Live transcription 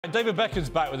David Beckham's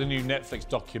back with a new Netflix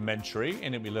documentary.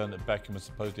 In it, we learn that Beckham was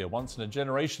supposedly a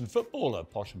once-in-a-generation footballer.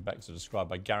 Posh and Becks are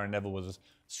described by Gary Neville with a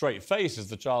straight face as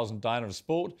the Charles and Diana of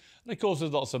sport. And, of course,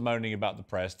 there's lots of moaning about the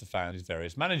press, the fans, his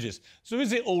various managers. So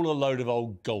is it all a load of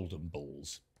old golden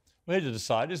balls? We're here to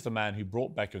decide is the man who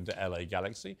brought Beckham to LA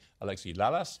Galaxy, Alexi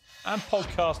Lalas, and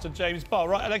podcaster James Barr.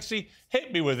 Right, Alexi,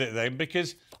 hit me with it then,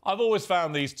 because I've always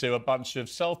found these two a bunch of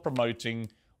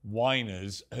self-promoting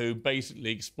whiners who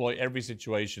basically exploit every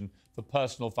situation for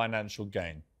personal financial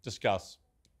gain. Discuss.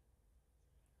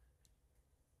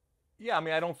 Yeah, I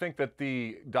mean, I don't think that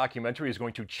the documentary is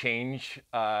going to change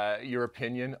your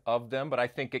opinion of them, but I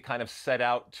think it kind of set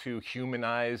out to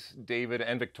humanize David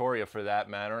and Victoria for that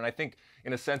matter. And I think,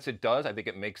 in a sense, it does. I think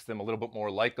it makes them a little bit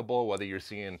more likable, whether you're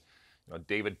seeing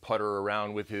David putter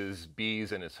around with his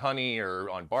bees and his honey, or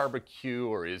on barbecue,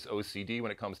 or his OCD when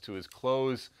it comes to his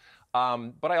clothes.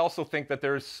 But I also think that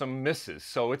there's some misses.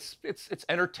 So it's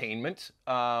entertainment,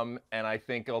 and I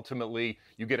think ultimately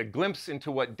you get a glimpse into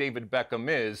what David Beckham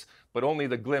is, but only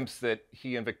the glimpse that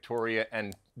he and Victoria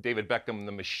and David Beckham,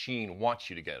 the machine, wants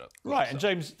you to get. Right, and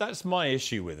James, that's my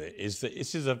issue with it, is that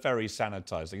this is a very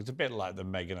sanitised thing. It's a bit like the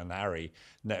Meghan and Harry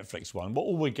Netflix one. What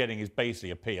all we're getting is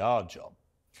basically a PR job.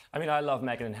 I mean, I love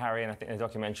Meghan and Harry, and I think the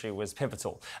documentary was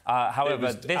pivotal. However, it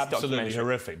was this absolutely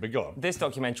horrific, but go on. This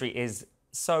documentary is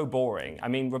so boring. I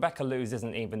mean, Rebecca Lewis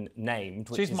isn't even named.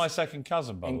 She's my second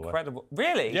cousin, by the way. Incredible.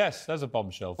 Really? Yes, there's a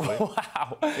bombshell for you.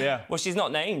 Wow. Yeah. Well, she's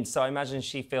not named, so I imagine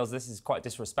she feels this is quite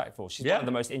disrespectful. She's one of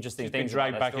the most interesting things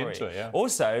about that story. Into it, yeah.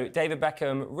 Also, David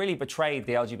Beckham really betrayed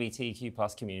the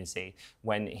LGBTQ+ community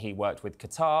when he worked with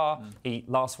Qatar. He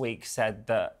last week said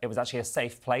that it was actually a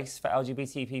safe place for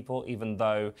LGBT people, even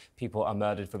though people are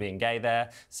murdered for being gay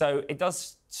there. So it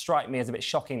does strike me as a bit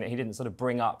shocking that he didn't sort of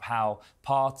bring up how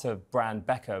part of brand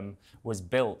Beckham was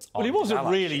built on. Well, he wasn't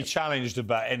really challenged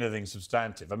about anything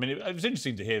substantive. I mean, it was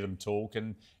interesting to hear them talk,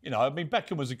 and, I mean,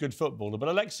 Beckham was a good footballer, but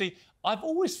Alexi, I've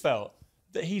always felt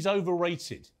that he's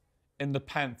overrated in the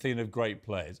pantheon of great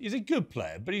players. He's a good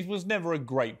player, but he was never a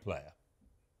great player.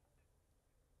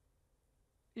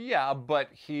 Yeah, but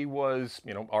he was,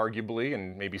 arguably,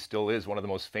 and maybe still is, one of the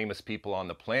most famous people on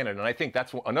the planet. And I think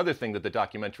that's another thing that the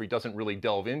documentary doesn't really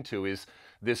delve into is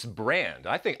this brand.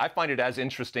 I find it as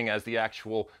interesting as the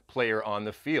actual player on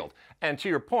the field. And to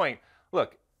your point,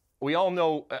 look, we all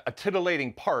know a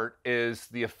titillating part is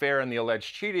the affair and the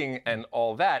alleged cheating and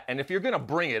all that. And if you're going to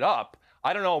bring it up,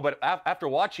 I don't know, but after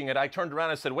watching it, I turned around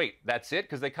and said, wait, that's it?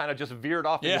 Because they kind of just veered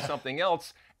off into something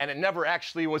else, and it never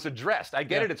actually was addressed. I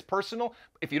get it, it's personal.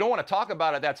 If you don't want to talk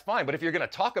about it, that's fine. But if you're going to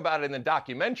talk about it in the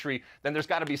documentary, then there's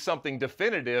got to be something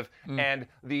definitive. And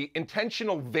the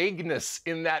intentional vagueness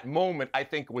in that moment, I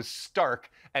think, was stark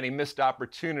and a missed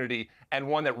opportunity, and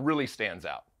one that really stands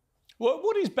out. Well,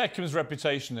 what is Beckham's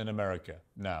reputation in America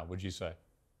now, would you say?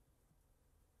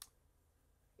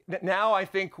 Now, I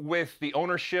think with the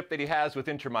ownership that he has with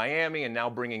Inter Miami and now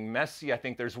bringing Messi, I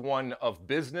think there's one of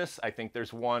business. I think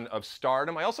there's one of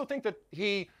stardom. I also think that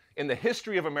he, in the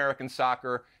history of American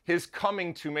soccer, his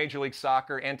coming to Major League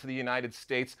Soccer and to the United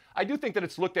States, I do think that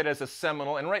it's looked at as a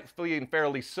seminal, and rightfully and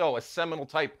fairly so, a seminal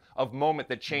type of moment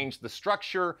that changed the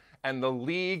structure and the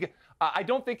league. I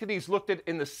don't think that he's looked at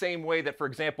in the same way that, for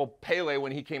example, Pele,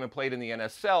 when he came and played in the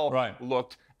NSL,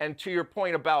 looked. And to your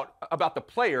point about the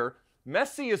player,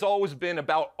 Messi has always been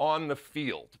about on the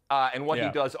field and what he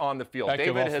does on the field.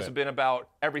 David has been about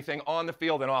everything on the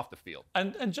field and off the field.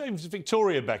 And James,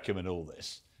 Victoria Beckham and all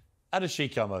this, how does she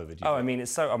come over, do you think? I mean,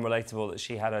 it's so unrelatable that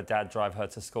she had her dad drive her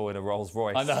to school in a Rolls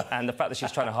Royce. I know. And the fact that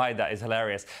she's trying to hide that is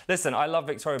hilarious. Listen, I love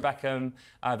Victoria Beckham.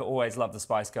 I've always loved the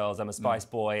Spice Girls. I'm a Spice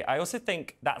boy. I also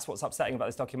think that's what's upsetting about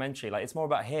this documentary. Like, it's more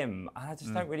about him. I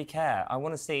just don't really care. I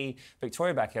want to see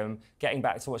Victoria Beckham getting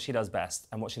back to what she does best.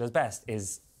 And what she does best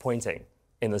is pointing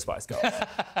in the Spice Girls.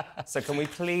 So can we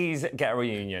please get a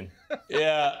reunion?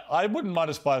 Yeah, I wouldn't mind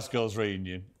a Spice Girls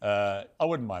reunion. I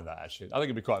wouldn't mind that, actually. I think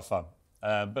it'd be quite fun.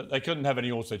 But they couldn't have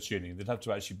any auto-tuning. They'd have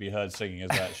to actually be heard singing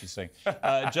as they actually sing.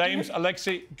 James,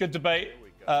 Alexi, good debate.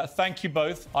 Thank you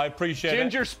both. I appreciate it.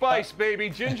 Ginger Spice,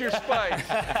 baby. Ginger Spice.